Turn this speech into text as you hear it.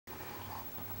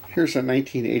Here's a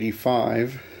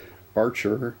 1985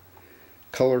 Archer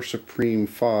Color Supreme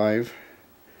 5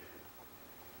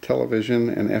 television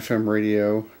and FM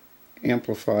radio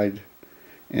amplified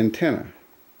antenna.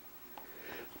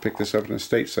 Picked this up in a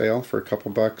estate sale for a couple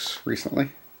bucks recently,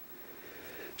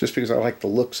 just because I like the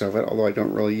looks of it, although I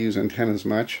don't really use antennas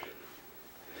much.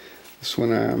 This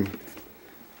one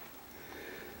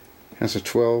has a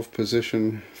 12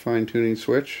 position fine-tuning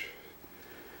switch,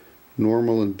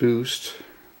 normal and boost.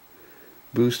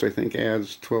 Boost I think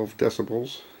adds 12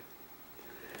 decibels.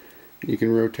 You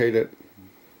can rotate it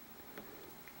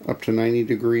up to 90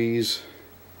 degrees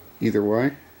either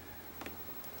way.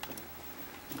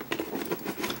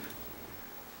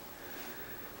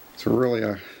 It's really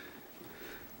a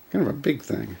kind of a big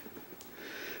thing.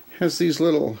 It has these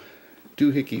little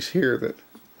doohickeys here that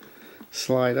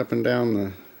slide up and down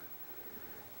the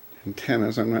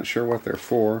antennas. I'm not sure what they're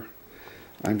for.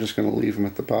 I'm just going to leave them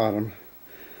at the bottom.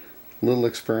 A little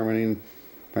experimenting.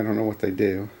 I don't know what they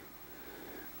do.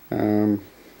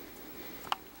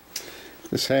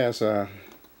 This has you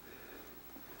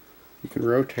can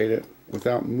rotate it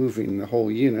without moving the whole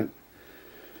unit,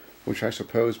 which I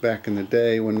suppose back in the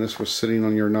day when this was sitting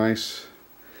on your nice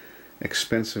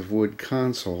expensive wood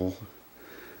console,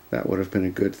 that would have been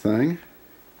a good thing.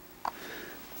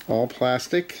 All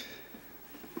plastic,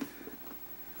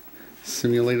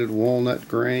 simulated walnut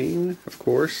grain, of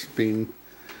course, being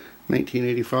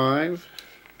 1985.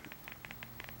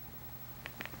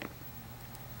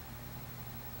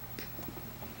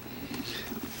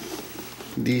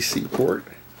 DC port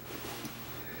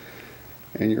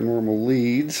and your normal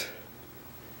leads.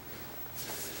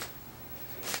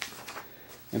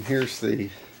 And here's the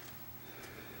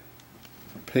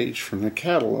page from the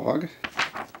catalog,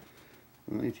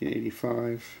 the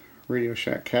 1985 Radio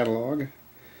Shack catalog.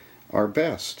 Our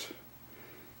best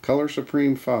Color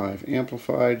Supreme 5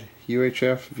 amplified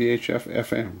UHF VHF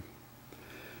FM,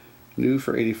 new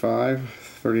for $85,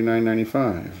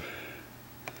 $39.95.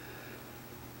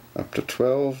 Up to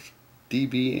 12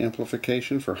 dB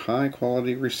amplification for high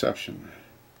quality reception.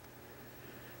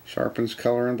 Sharpens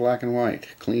color in black and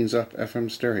white. Cleans up FM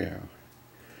stereo.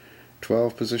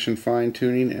 12 position fine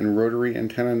tuning and rotary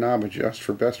antenna knob adjust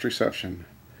for best reception.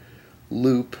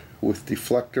 Loop with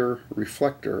deflector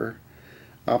reflector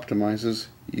optimizes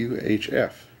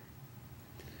UHF.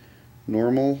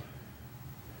 Normal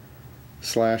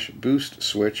 / boost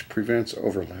switch prevents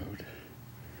overload.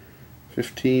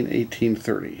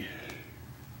 15/18/30.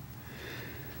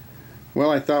 Well,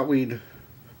 I thought we'd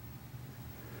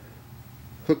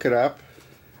hook it up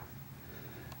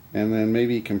and then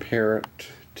maybe compare it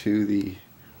to the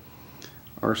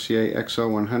RCA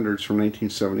XL-100s from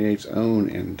 1978's own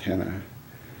antenna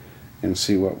and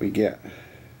see what we get.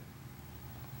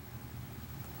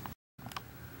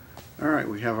 Alright,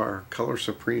 we have our Color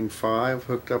Supreme 5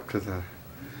 hooked up to the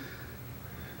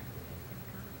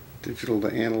digital to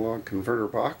analog converter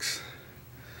box.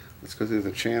 Let's go through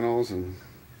the channels and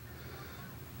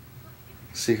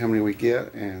see how many we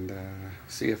get, and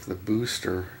see if the boost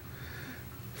or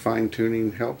fine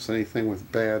tuning helps anything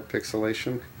with bad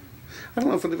pixelation. I don't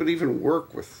know if it would even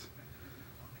work with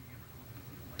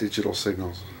digital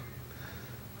signals.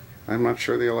 I'm not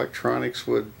sure the electronics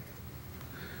would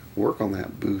work on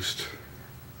that boost,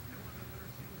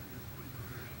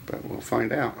 but we'll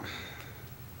find out.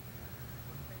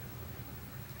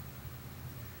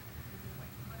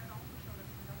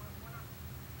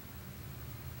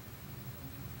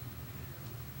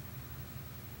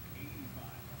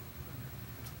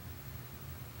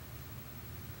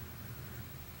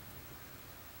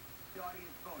 The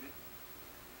audience voted.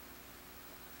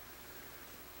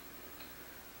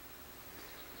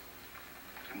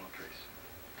 Come on, Trace.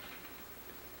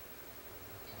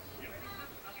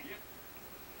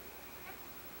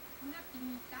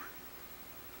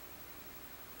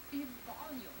 The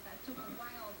volume that took a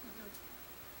while to do.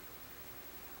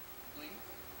 Please.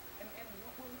 And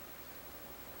what will...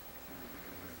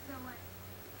 So what?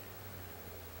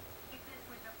 If it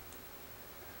was a...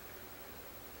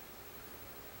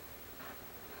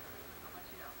 I'll let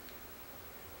you know.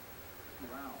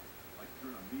 Wow. Like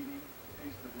during a meeting,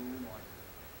 pace the room, like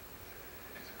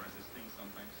expresses things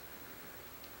sometimes.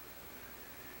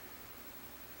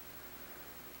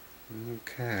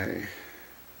 Okay.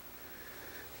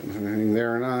 Is there anything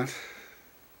there or not?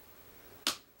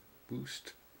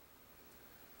 Boost.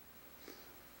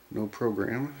 No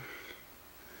program.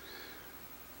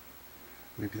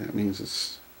 Maybe that means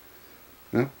it's...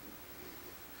 No.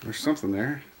 There's something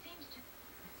there.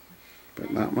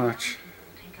 But not much.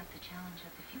 Take up the challenge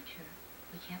of the future.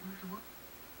 We can't move the world.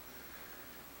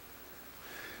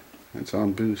 It's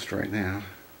on boost right now.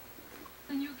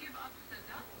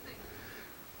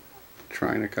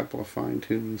 trying a couple of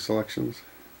fine-tuning selections.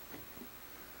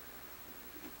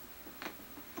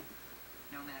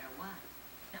 No matter what.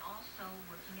 And also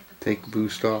working at the Take post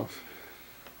boost off.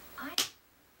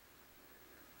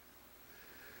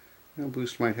 Well,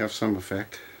 boost might have some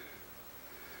effect.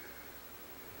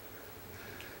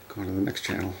 Go on to the next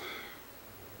channel.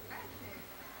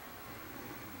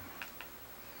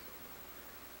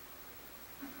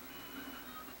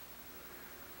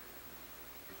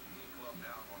 Clubbed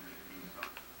out on the east side.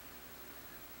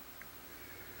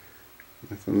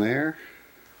 Nothing there.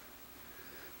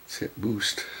 Let's hit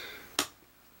boost.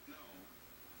 No,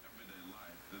 everyday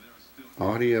life. There are still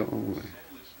Audio only.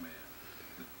 soulish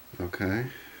man. Okay.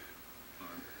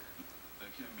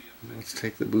 That can be a Let's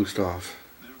take the boost off.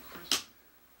 They're Christian.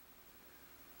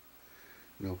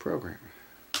 No program.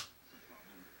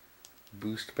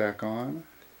 Boost back on.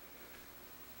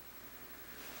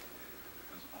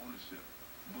 As ownership.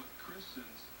 But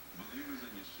Christians, believers in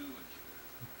Yeshua,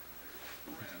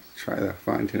 rest Try the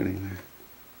fine tuning there.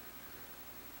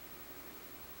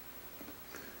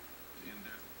 in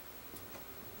their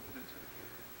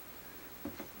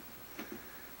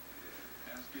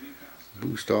ask any pastor.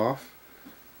 Boost off.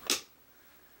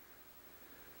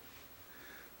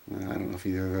 I don't know if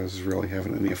either of those is really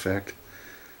having any effect.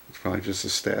 It's probably just the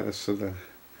status of the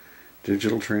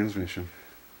digital transmission.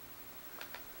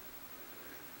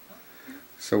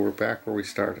 So we're back where we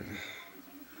started.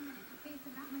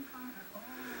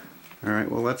 Alright,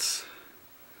 well let's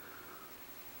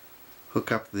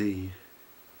hook up the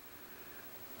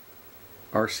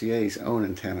RCA's own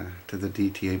antenna to the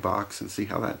DTA box and see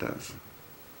how that does.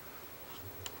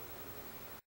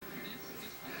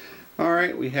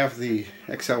 Alright, we have the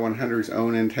XL-100's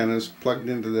own antennas plugged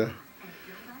into the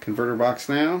converter box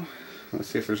now. Let's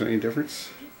see if there's any difference.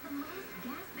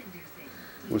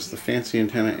 Was the fancy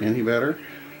antenna any better?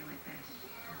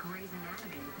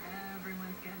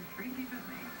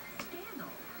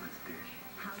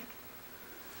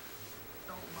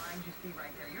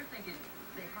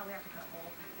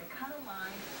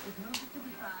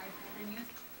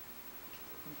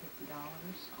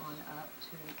 On up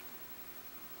to.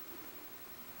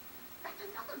 That's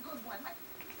another good one.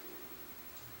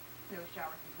 No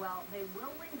showers as well. They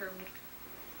will linger.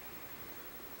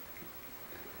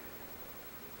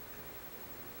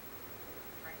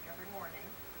 Drink every morning.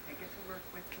 Take it to work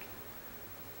with you.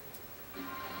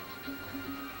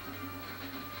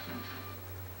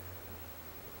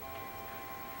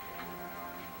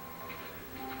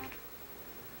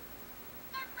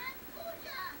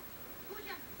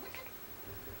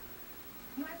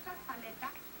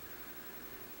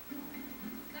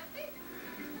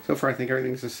 So far I think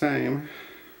everything's the same.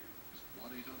 It's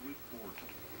 1-800-4.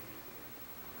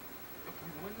 If we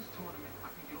win this tournament, I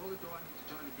can get all the dough I need to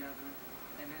join together,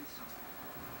 and then some.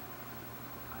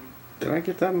 Did I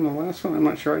get that in the last one? I'm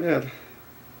not sure I did.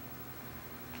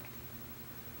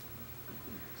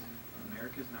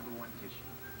 America's #1 dish.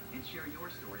 And share your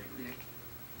story at Nick.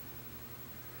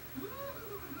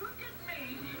 Look at me.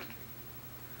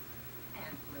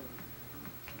 And blue.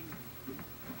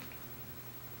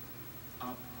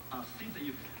 See that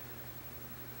you.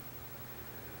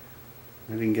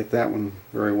 I didn't get that one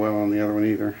very well on the other one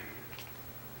either.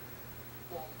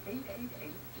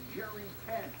 888 Jerry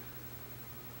 10.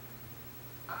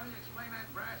 How do you explain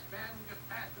that brass band just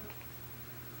passed it?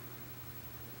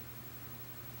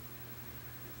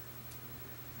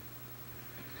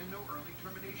 And no early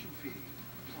termination fee.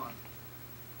 Plus.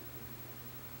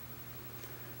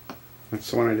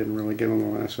 That's the one I didn't really get on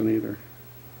the last one either.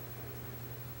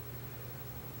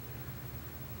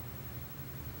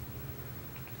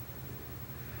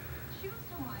 Choose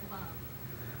who I love.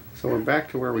 So we're back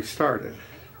to where we started.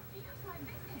 Here's my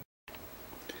visit.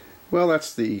 Well,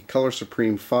 that's the Color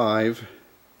Supreme 5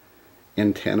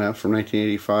 antenna from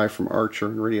 1985 from Archer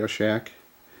and Radio Shack.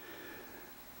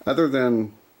 Other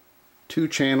than 2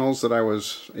 channels that I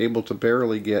was able to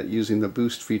barely get using the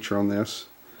boost feature on this,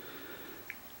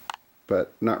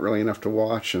 but not really enough to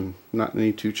watch, and not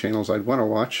any 2 channels I'd want to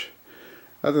watch.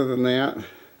 Other than that,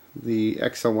 the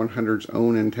XL-100's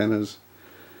own antennas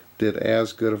did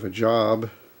as good of a job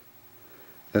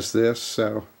as this,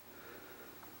 so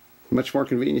much more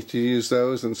convenient to use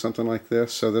those than something like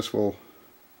this. So this will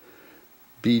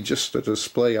be just a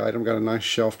display item. Got a nice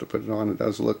shelf to put it on. It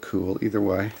does look cool either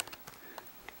way.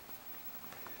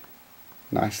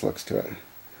 Nice looks to it.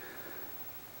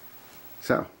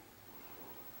 So,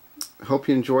 hope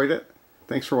you enjoyed it.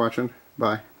 Thanks for watching.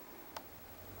 Bye.